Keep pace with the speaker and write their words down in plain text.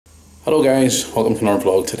Hello guys, welcome to another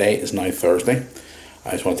vlog. Today is now Thursday.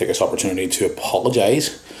 I just want to take this opportunity to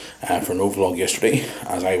apologise for no vlog yesterday,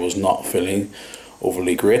 as I was not feeling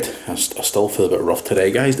overly great. I still feel a bit rough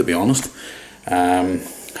today, guys, to be honest. I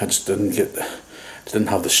just didn't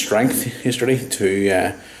have the strength yesterday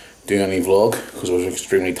to do any vlog because I was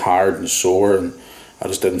extremely tired and sore, and I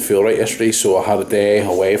just didn't feel right yesterday. So I had a day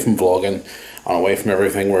away from vlogging and away from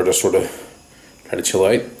everything where I just sort of try to chill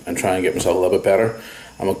out and try and get myself a little bit better.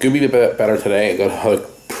 I'm a good bit better today. I had a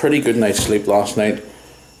pretty good night's sleep last night,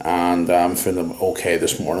 and I'm feeling okay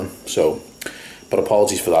this morning. So, but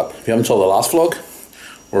apologies for that. If you haven't saw the last vlog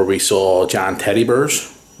where we saw giant teddy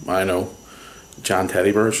bears, I know, giant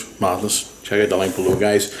teddy bears, madness. Check out the link below,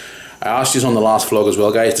 guys. I asked you on the last vlog as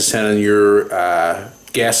well, guys, to send in your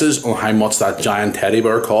guesses on how much that giant teddy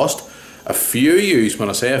bear cost. A few of you, when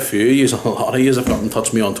I say a few of you, a lot of you have gotten in touch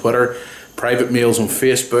with me on Twitter, private mails on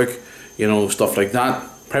Facebook, you know, stuff like that.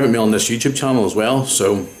 Private mail on this YouTube channel as well.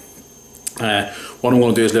 So what I'm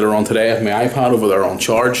going to do is later on today, I have my iPad over there on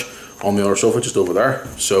charge on the other sofa just over there.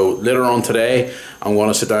 So later on today, I'm going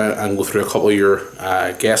to sit down and go through a couple of your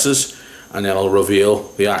guesses, and then I'll reveal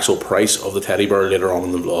the actual price of the teddy bear later on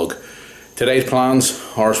in the vlog. Today's plans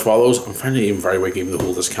are as follows. I'm finding it even very weak even to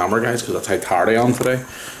hold this camera, guys, because that's how tired I am today.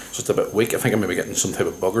 Just a bit weak. I think I may be getting some type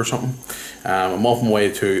of bug or something. I'm off my way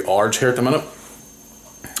to Ards here at the minute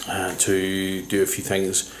to do a few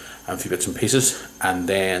things and a few bits and pieces, and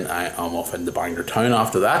then I am off into Bangor town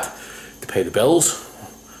after that to pay the bills.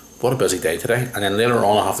 What a busy day today. And then later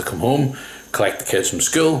on I have to come home, collect the kids from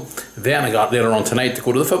school. Then I got later on tonight to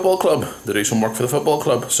go to the football club to do some work for the football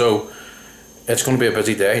club. So it's going to be a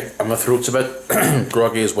busy day, and my throat's a bit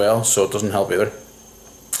groggy as well, so it doesn't help either.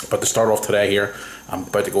 But to start off today here, I'm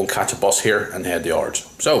about to go and catch a bus here and head to Ards.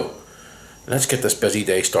 So let's get this busy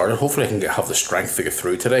day started. Hopefully I can have the strength to get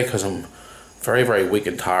through today, because I'm very weak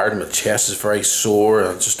and tired. My chest is very sore and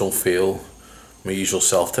I just don't feel my usual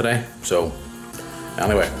self today. So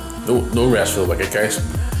anyway, no rest for the wicked, guys.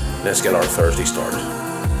 Let's get our Thursday started.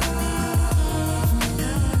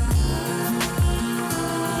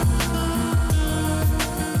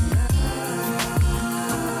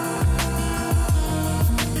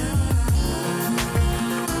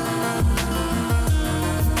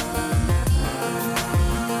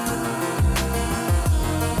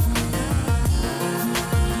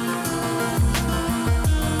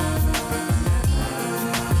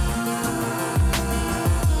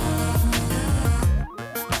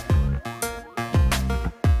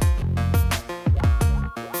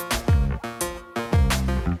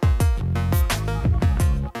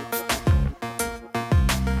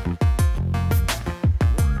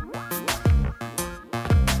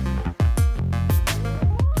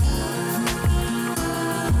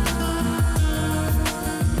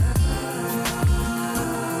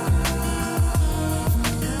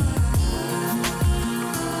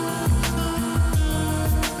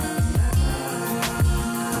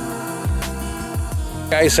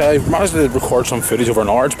 Guys, I managed to record some footage over in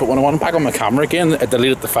Ards, but when I went back on my camera again, it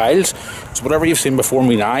deleted the files. So whatever you've seen before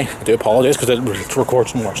me now, I do apologise, because I did record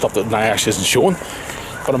some more stuff that now actually isn't showing.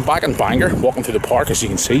 But I'm back in Bangor, walking through the park, as you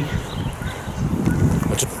can see.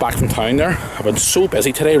 I'm just back from town there. I've been so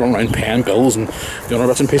busy today, running around paying bills and doing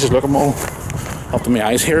other bits and pieces. Look, I'm all up to my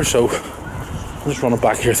eyes here, so I'm just running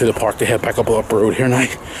back here through the park to head back up the road here now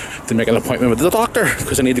to make an appointment with the doctor,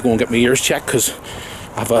 because I need to go and get my ears checked, because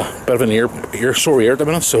I have a bit of an sore ear at the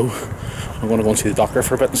minute, so I'm going to go and see the doctor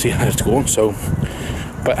for a bit and see how it's going. So,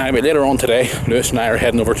 but anyway, later on today, Lewis and I are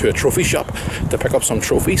heading over to a trophy shop to pick up some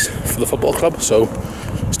trophies for the football club. So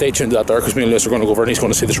stay tuned to that there, because me and Lewis are going to go over and he's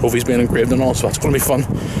going to see the trophies being engraved and all, so that's going to be fun.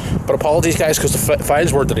 But apologies, guys, because the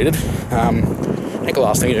files were deleted. I think the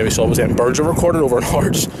last thing we saw was them birds are recorded over in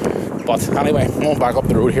Ards. But anyway, I'm going back up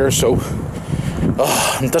the road here, so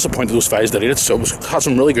I'm disappointed those files deleted. So we had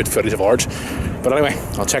some really good footage of Ards. But anyway,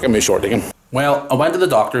 I'll check on me shortly again. Well, I went to the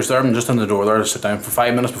doctor's there. I'm just in the door there to sit down for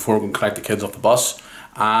 5 minutes before we can collect the kids off the bus.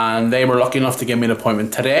 And they were lucky enough to give me an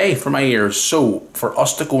appointment today for my ears. So for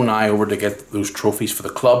us to go now over to get those trophies for the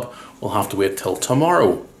club, we'll have to wait till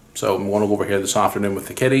tomorrow. So I'm going to go over here this afternoon with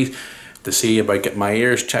the kiddies to see about getting my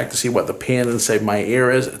ears checked, to see what the pain inside my ear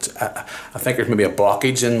is. I think there's maybe a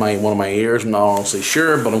blockage in one of my ears. I'm not honestly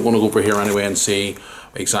sure, but I'm going to go over here anyway and see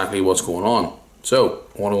exactly what's going on. So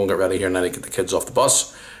I want to go and get ready here now to get the kids off the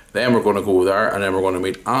bus. Then we're going to go there, and then we're going to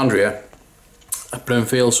meet Andrea at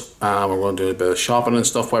Bloomfields. We're going to do a bit of shopping and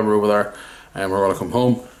stuff while we're over there, and we're going to come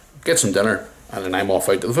home, get some dinner, and then I'm off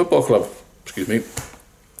out to the football club. Excuse me.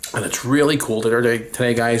 And it's really cold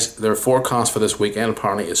today, guys. Their forecast for this weekend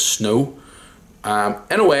apparently is snow.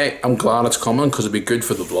 In a way, I'm glad it's coming, because it'd be good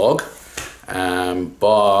for the vlog.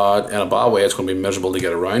 But in a bad way, it's going to be miserable to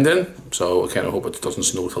get around in. So I kind of hope it doesn't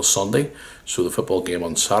snow till Sunday, so the football game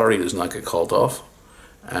on Saturday does not get called off.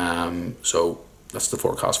 So that's the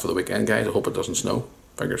forecast for the weekend, guys. I hope it doesn't snow.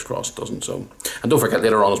 Fingers crossed it doesn't. So, and don't forget,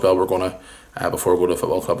 later on as well, we're going to, before we go to the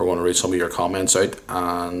football club, we're going to read some of your comments out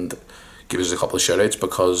and give us a couple of shout outs,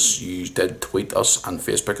 because you did tweet us and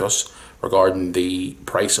Facebook us regarding the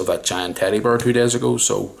price of that giant teddy bear 2 days ago.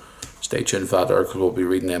 So stay tuned for that there, because we'll be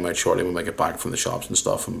reading them out shortly when we get back from the shops and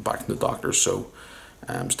stuff and back from the doctors. So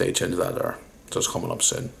stay tuned to that there. So it's coming up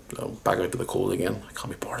soon. So back out to the cold again. I can't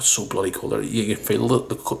be bored. It's so bloody cold there. You can feel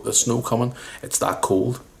the snow coming. It's that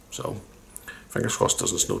cold. So fingers crossed it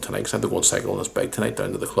doesn't snow tonight, because I have to go and cycle on this bike tonight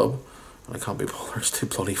down to the club, and I can't be bothered. It's too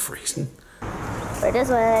bloody freezing. Right this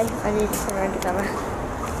way. I need to turn around the camera.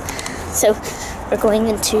 So we're going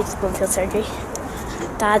into the Bloomfield surgery.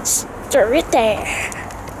 Dad's right there.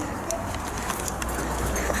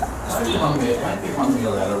 Why do you hand me a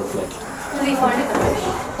letter with like...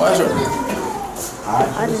 What is it?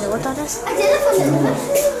 I don't know what that is. I did it for the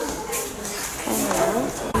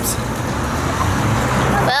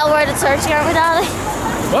Well, we're at the surgery, aren't we, Daddy?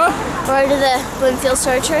 What? We're to the Bloomfield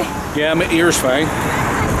surgery. Yeah, my ear's fine.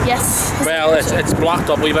 Yes. Well, it's blocked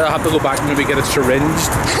up. We better have to go back and maybe get it syringed.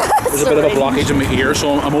 There's a bit of a blockage in my ear,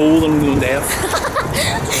 so I'm old and going deaf.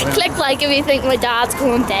 Click like if you think my dad's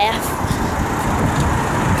going deaf.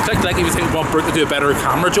 Click like if you think we want Brooke to do a better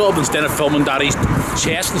camera job instead of filming Daddy's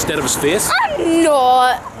chest instead of his face. I'm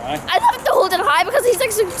not. I'd have to hold it high because he's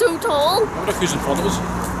like so tall. Look who's in front of us.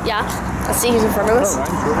 Yeah, I see who's in front of us.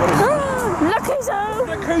 Look who's on.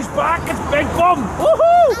 Look who's back, it's Big Bum!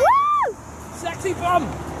 Woohoo! Woo! Sexy Bum!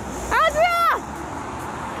 Andrea!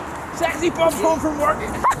 Sexy Bum home from work!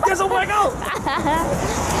 There's a wiggle!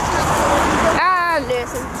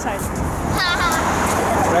 Listen, sorry.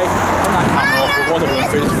 Right, I'm not camera off. We're going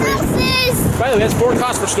to Bloomfield. By the way, it's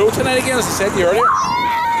forecast for snow tonight again, as I said to you earlier.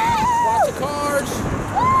 Lots of cars.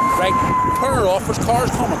 Right, turn it off, there's cars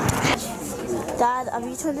coming. Dad, have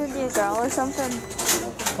you turned into a girl or something?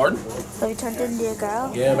 Pardon? Have you turned into a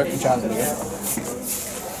girl? Yeah, Vic and Chandler, yeah.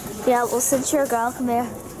 Yeah, well, since you're a girl, come here.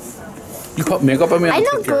 You put makeup on me, I'm I'll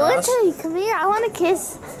not kick your going ass. to. Come here, I want a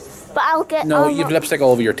kiss. But I'll get... No, you've lipstick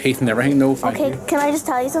all over your teeth and everything. No, thank Okay, you. can I just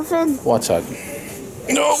tell you something? What's that?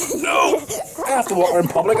 No, no! I have to walk around in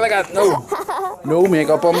public like that. No. No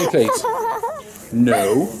makeup on me, please.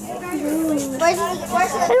 No. Where's I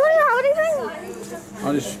don't have anything.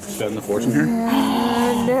 I'll just spend the fortune here.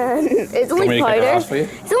 It's Want me only to kick your ass powder. for you?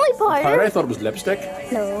 It's only Powder? I powder. thought it was lipstick.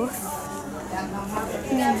 No.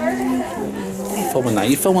 You filming now?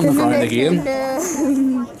 You filming the ground again?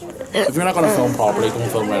 If you're not going to film properly, don't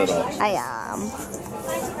film right at all. I am.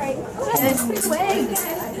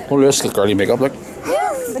 Oh, Lewis, got girly makeup, look.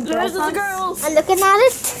 There's the girls. I'm looking at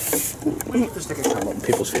it. Just stick a camera up in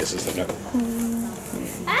people's faces like that.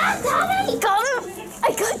 Ah, Daddy! Got him. I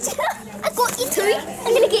got you. I got you too.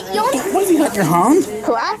 I'm gonna get you on. What have you got in your hand?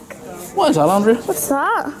 Black. What is that, Andrew? What's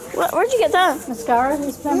that? Where'd you get that? Mascara.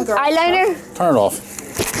 Eyeliner. Turn it off.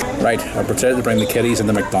 Right, I pretended to bring the kiddies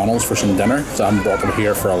into McDonald's for some dinner, so I haven't brought them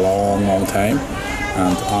here for a long, long time.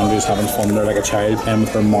 And Andrew's having fun there like a child playing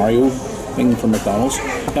with her Mario thing from McDonald's. You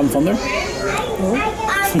having fun there?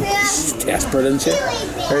 She's desperate, isn't she?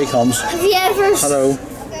 Here he comes. Have you ever Hello.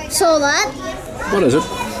 saw that? What is it?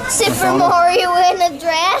 Super Mario in a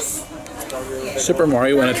dress? Super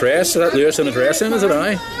Mario in a dress? Is that Lewis in a dress in? Is it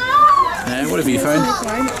I? What have you found?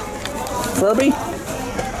 Furby?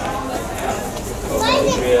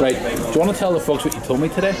 Right, do you want to tell the folks what you told me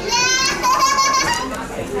today?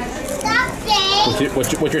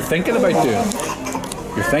 What you're thinking about doing?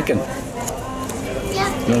 You're thinking?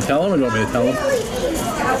 You want to tell them or do you want me to tell them?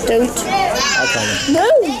 Don't. I'll tell them. No.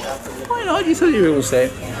 Why not? You said you were going to say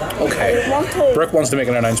it. Okay. Brooke wants to make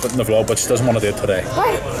an announcement in the vlog, but she doesn't want to do it today.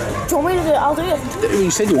 Why? Do you want me to do it? I'll do it. You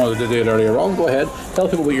said you wanted to do it earlier on. Go ahead. Tell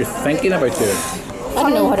people what you're thinking about doing. I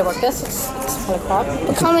don't know how to work this. It's kind of hard.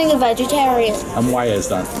 Becoming a vegetarian. And why is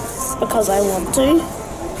that? Because I want to.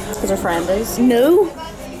 Because her friend is. No.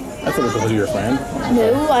 I thought it was because of your friend.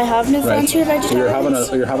 No, I have no friends who are So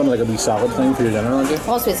vegetarians. you're having like a wee salad thing for your dinner, aren't you?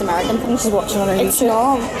 Also, it's American thing. She's watching on her It's YouTube.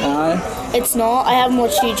 not. Aye. It's not. I haven't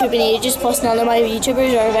watched YouTube in ages, plus none of my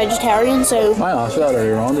YouTubers are vegetarian, so... I asked her that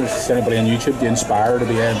earlier on. Is anybody on YouTube to inspire her to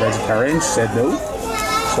be a vegetarian? She said no.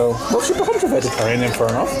 So, well, she becomes a vegetarian then, fair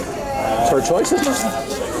enough. It's her choice, isn't it?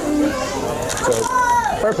 So,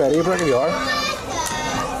 fair play to you, Brooke, if you are.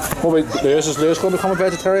 What about Lewis? Is Lewis going to become a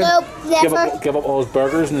vegetarian? Nope, never. Give up all his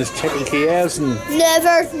burgers and his chicken Kievs and...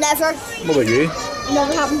 Never, never, What about you?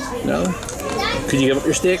 never happened. No? Could you give up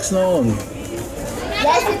your steaks and all? And,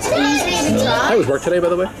 Yes, it's easy to no. try. How was work today, by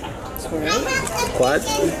the way? Quiet.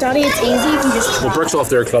 Daddy, it's easy. You can just Well, Brooke's off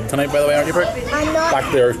their club tonight, by the way, aren't you, Brooke? I'm not.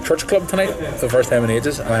 Back to their church club tonight for the first time in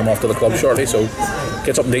ages, and I'm off to the club shortly, so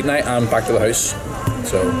get something to eat tonight and back to the house.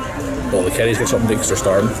 So, well, the kiddies get something to eat because they're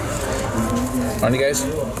starving. Aren't you guys?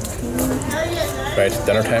 Right,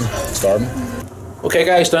 dinner time, starving. Okay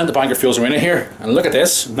guys, down at the Bangor Fuels Arena here, and look at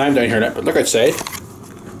this. Now I'm down here now, but look outside.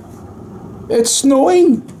 It's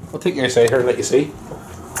snowing! I'll take you outside here and let you see.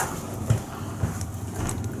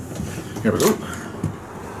 Here we go.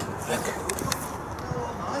 Look.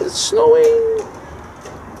 It's snowing!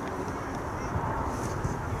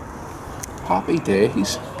 Happy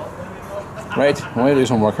days. Right, I'm going to do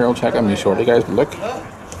some work here. I'll check on you shortly guys, but look.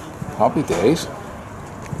 Happy days.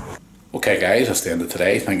 Okay guys, that's the end of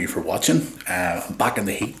today. Thank you for watching. I'm back in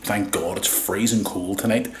the heat. Thank God it's freezing cold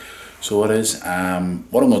tonight. So it is. What I'm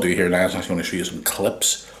going to do here now is I'm actually going to show you some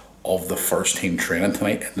clips of the first team training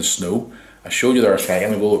tonight in the snow. I showed you there a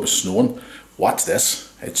second ago it was snowing. Watch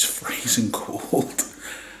this. It's freezing cold.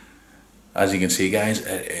 As you can see guys,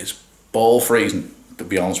 it is ball freezing, to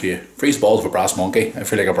be honest with you. Freeze balls of a brass monkey. I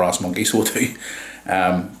feel like a brass monkey, so too.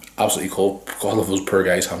 Absolutely cold. All of those poor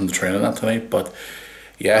guys having to train in that tonight, but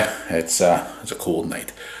yeah, it's a cold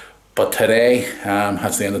night. But today,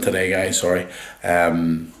 that's the end of today guys, sorry.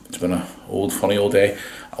 It's been an funny old day.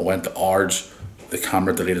 I went to Ards, the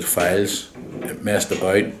camera deleted files, it messed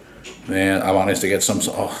about. Then I managed to get some,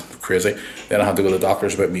 crazy. Then I had to go to the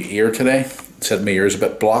doctor's about my ear today. It said my ear's a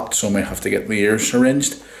bit blocked, so I might have to get my ears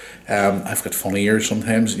syringed. I've got funny ears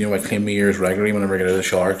sometimes, you know, I clean my ears regularly whenever I get out of the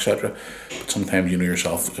shower, etc. But sometimes, you know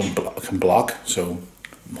yourself, it can block, so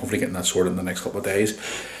I'm hopefully getting that sorted in the next couple of days.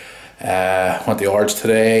 Went to Ards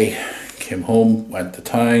today, came home, went to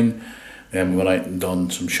town, then we went out and done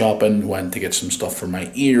some shopping, went to get some stuff for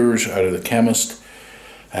my ears out of the chemist.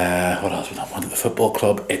 What else? I went to the football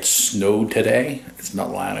club. It snowed today. It's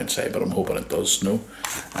not lying outside, but I'm hoping it does snow.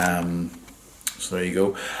 So there you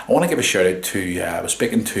go. I want to give a shout out to, I was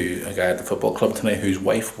speaking to a guy at the football club tonight whose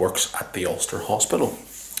wife works at the Ulster Hospital.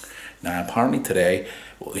 Now apparently today,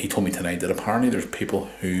 well, he told me tonight that apparently there's people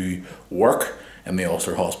who work in the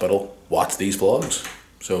Ulster Hospital watch these vlogs.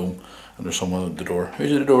 So, and there's someone at the door.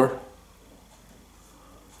 Who's at the door?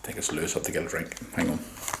 I think it's Lewis. I have to get a drink. Hang on.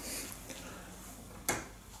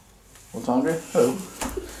 What's Andrea? Hello.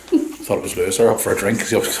 Thought it was Lewis. Or up for a drink because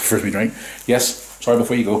he always offers me a drink. Yes, sorry,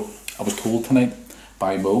 before you go. I was told tonight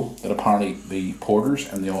by Mo that apparently the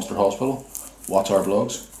porters in the Ulster Hospital watch our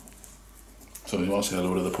vlogs. So you want to say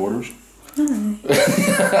hello to the porters? It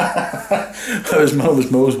was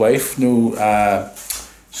Mo's wife,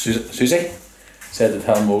 Susie, said to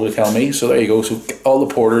tell Mo to tell me. So there you go. So all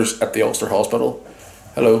the porters at the Ulster Hospital,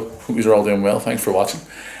 hello, hope you're all doing well. Thanks for watching.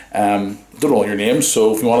 Don't know all your names,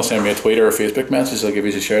 so if you want to send me a tweet or a Facebook message, I'll give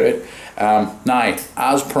you a shout out. Now,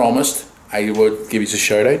 as promised, I would give you a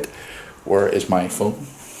shout out. Where is my phone?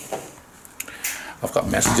 I've got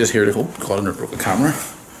messages here to go. Colin broke the camera.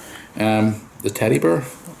 The teddy bear.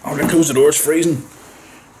 I'm going to close the door, it's freezing.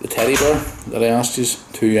 The teddy bear that I asked you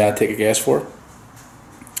to take a guess for.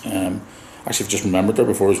 Actually, I've just remembered there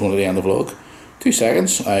before it was one of the end of the vlog. 2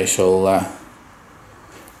 seconds, I shall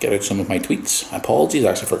get out some of my tweets. Apologies, I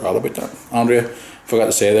actually forgot about that. Andrea, forgot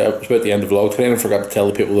to say that it was about the end of the vlog today and I forgot to tell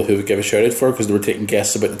the people who would give a shout out for because they were taking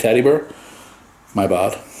guesses about the teddy bear. My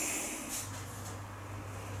bad.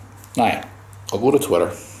 Now, I'll go to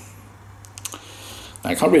Twitter. Now,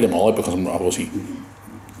 I can't read them all out because I'm obviously,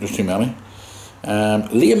 there's too many.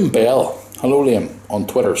 Liam Bell, hello Liam, on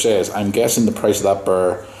Twitter says, I'm guessing the price of that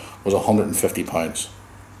bear was £150.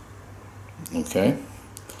 Okay.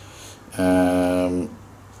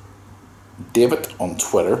 David on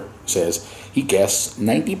Twitter says he guessed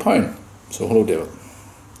 £90. So hello David.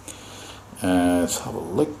 Let's have a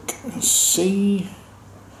look. Let's see.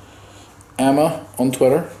 Emma on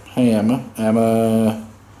Twitter. Hi Emma. Emma,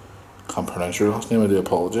 can't pronounce your last name, I do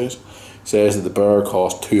apologise. Says that the bear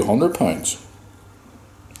cost £200.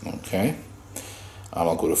 Okay. And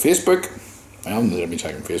I'll go to Facebook. I haven't been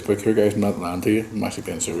checking Facebook here guys, I'm not lying to you. I'm actually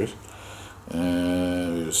being serious.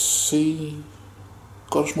 We'll see.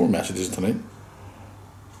 Got some more messages tonight.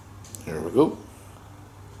 Here we go.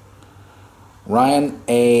 Ryan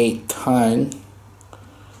A. Tang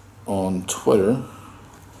on Twitter,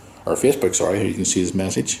 or Facebook, sorry, here you can see his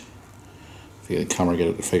message. If you get the camera, get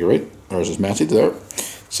it to figure out. There's his message there.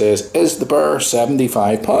 Says, is the bear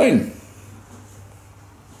 £75?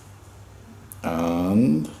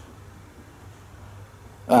 And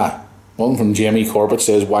one from Jamie Corbett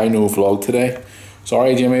says, why no vlog today?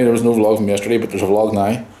 Sorry Jamie, there was no vlog from yesterday, but there's a vlog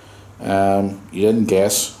now. You didn't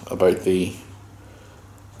guess about the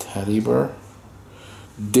teddy bear.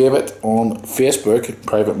 David on Facebook,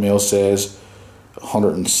 private mail says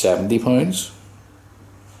 £170.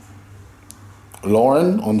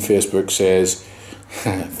 Lauren on Facebook says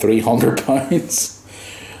 £300.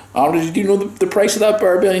 Andrew, do you know the price of that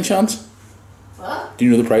bar by any chance? What? Do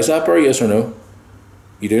you know the price of that bar, yes or no?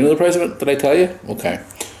 You do know the price of it? Did I tell you? Okay.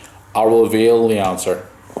 I will reveal the answer.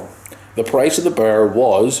 The price of the bar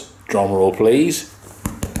was, drum roll please.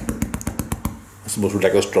 That's the most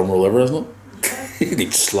ridiculous drum roll ever, isn't it? You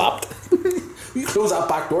need slapped. You close that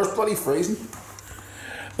back door, it's bloody freezing.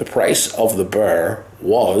 The price of the bar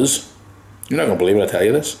was, you're not going to believe it, I tell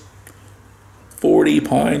you this,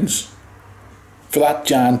 £40 for that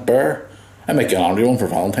giant bear. I might get Andrew one for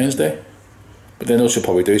Valentine's Day. But then what she'll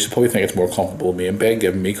probably do, she'll probably think it's more comfortable with me in bed,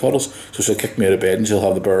 giving me cuddles. So she'll kick me out of bed and she'll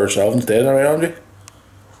have the bear herself instead, alright Andrew?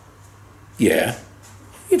 Yeah.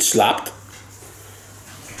 You'd slapped.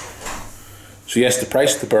 So yes, the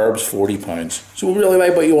price of the bear was £40. So really, why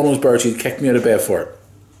buy you one of those bears you'd kick me out of bed for it?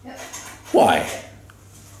 Yep. Why?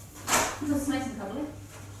 Because it's nice and cuddly.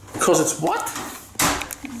 Because it's what?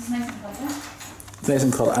 It's nice and cuddly. It's nice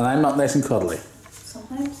and cuddly. And I'm not nice and cuddly.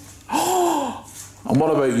 Sometimes. And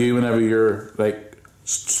what about you whenever you're like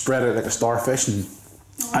spread out like a starfish and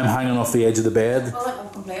I'm hanging off the edge of the bed? Well, I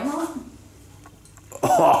won't complain about it.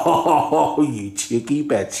 Oh, you cheeky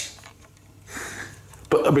bitch.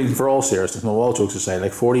 But I mean, for all seriousness, no, all jokes aside,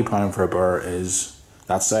 like £40 for a bar is,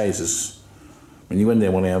 that size is, when you went to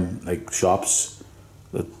one of them like shops,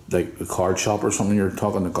 like a card shop or something, you're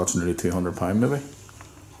talking the guts nearly £200 maybe.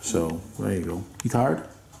 So there you go. You tired?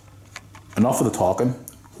 Enough of the talking.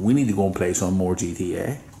 We need to go and play some more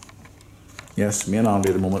GTA. Yes, me and Andy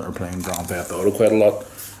at the moment are playing Grand Theft Auto quite a lot,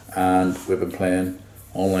 and we've been playing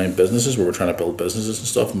online businesses where we're trying to build businesses and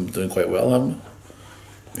stuff, and doing quite well, haven't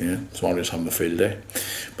we? Yeah, so I'm just having a field day.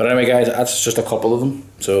 But anyway, guys, that's just a couple of them.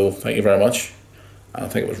 So thank you very much. I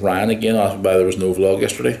think it was Ryan again asked me why there was no vlog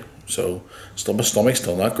yesterday. So still, my stomach's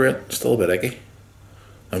still not great, still a bit icky,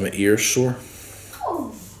 and my ears sore.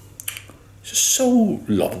 Just so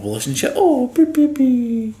lovable, isn't she? Oh,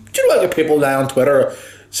 baby. Do you know like the people now on Twitter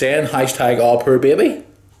saying hashtag all poor baby?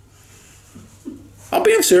 I'm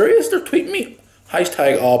being serious, they're tweeting me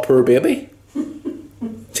hashtag all poor baby.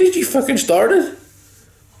 Since you fucking started.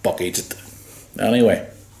 Bucket. Anyway,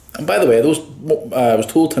 and by the way, those I was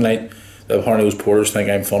told tonight that apparently those porters think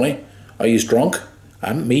I'm funny. Are you drunk?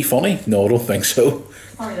 I'm me funny? No, I don't think so.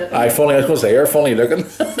 Funny looking. I was going to say you're funny looking.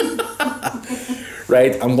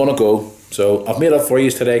 Right, I'm gonna go. So I've made up for you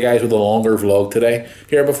today, guys, with a longer vlog today.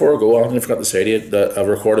 Here, before I go, I forgot to say to you that I've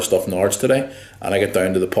recorded stuff in Ards today, and I get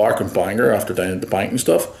down to the park in Bangor after down at the bank and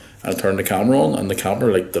stuff, and I turned the camera on, and the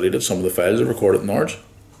camera like deleted some of the files I recorded in Ards.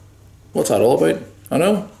 What's that all about? I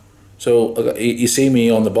know. So you see me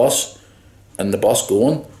on the bus, and the bus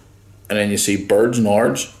going, and then you see birds and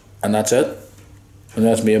Ards, and that's it. And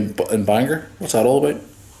that's me in Bangor. What's that all about?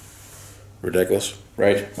 Ridiculous.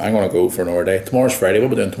 Right, I'm gonna go for another day. Tomorrow's Friday. What are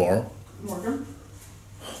we doing tomorrow? Morgan.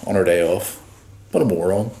 On our day off. What a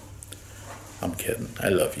moron. I'm kidding. I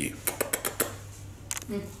love you.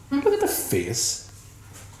 Look at the face.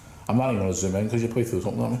 I'm not even going to zoom in because you probably threw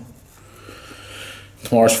something at me.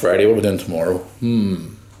 Tomorrow's Friday. What are we doing tomorrow?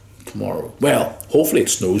 Tomorrow. Well, hopefully it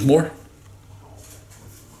snows more.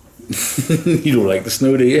 You don't like the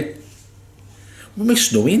snow, do you? We'll make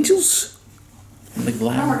snow angels. Like I'm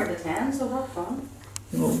lamb. working at 10, so have fun.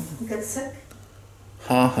 No. You get sick.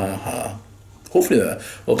 Ha ha ha. Hopefully that.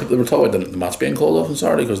 Well, people were talking about the match being called off on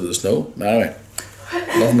Saturday because of the snow. Anyway,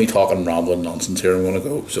 enough of me talking rambling nonsense here. I'm going to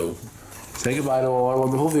go. So, say goodbye to all our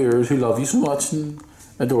wonderful viewers who love you so much and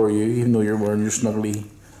adore you, even though you're wearing your snuggly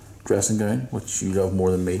dressing gown, which you love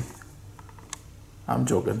more than me. I'm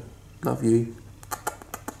joking. Love you.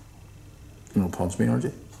 You don't punch me, aren't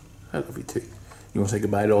you? I love you too. You want to say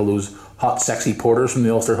goodbye to all those hot, sexy porters from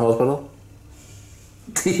the Ulster Hospital?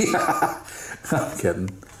 Yeah, I'm kidding.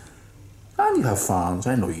 And you have fans,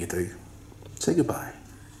 I know you do. Say goodbye.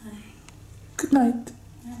 Good night.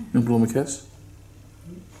 You want to blow them a kiss?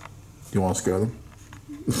 Do you want to scare them?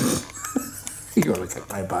 You're going to kick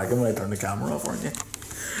my back when I turn the camera off, aren't you?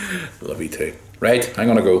 Love you too. Right, I'm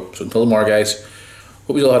going to go. So until tomorrow, guys.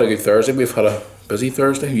 Hope you all had a good Thursday. We've had a busy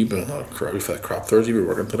Thursday. We've had a crap Thursday. We're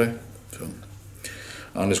working today. So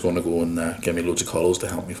I'm just going to go and get me loads of cuddles to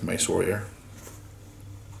help me for my sore ear.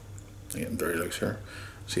 I'm getting very loose here.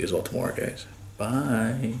 See you all tomorrow, guys.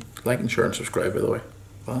 Bye. Like and share and subscribe, by the way.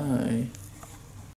 Bye.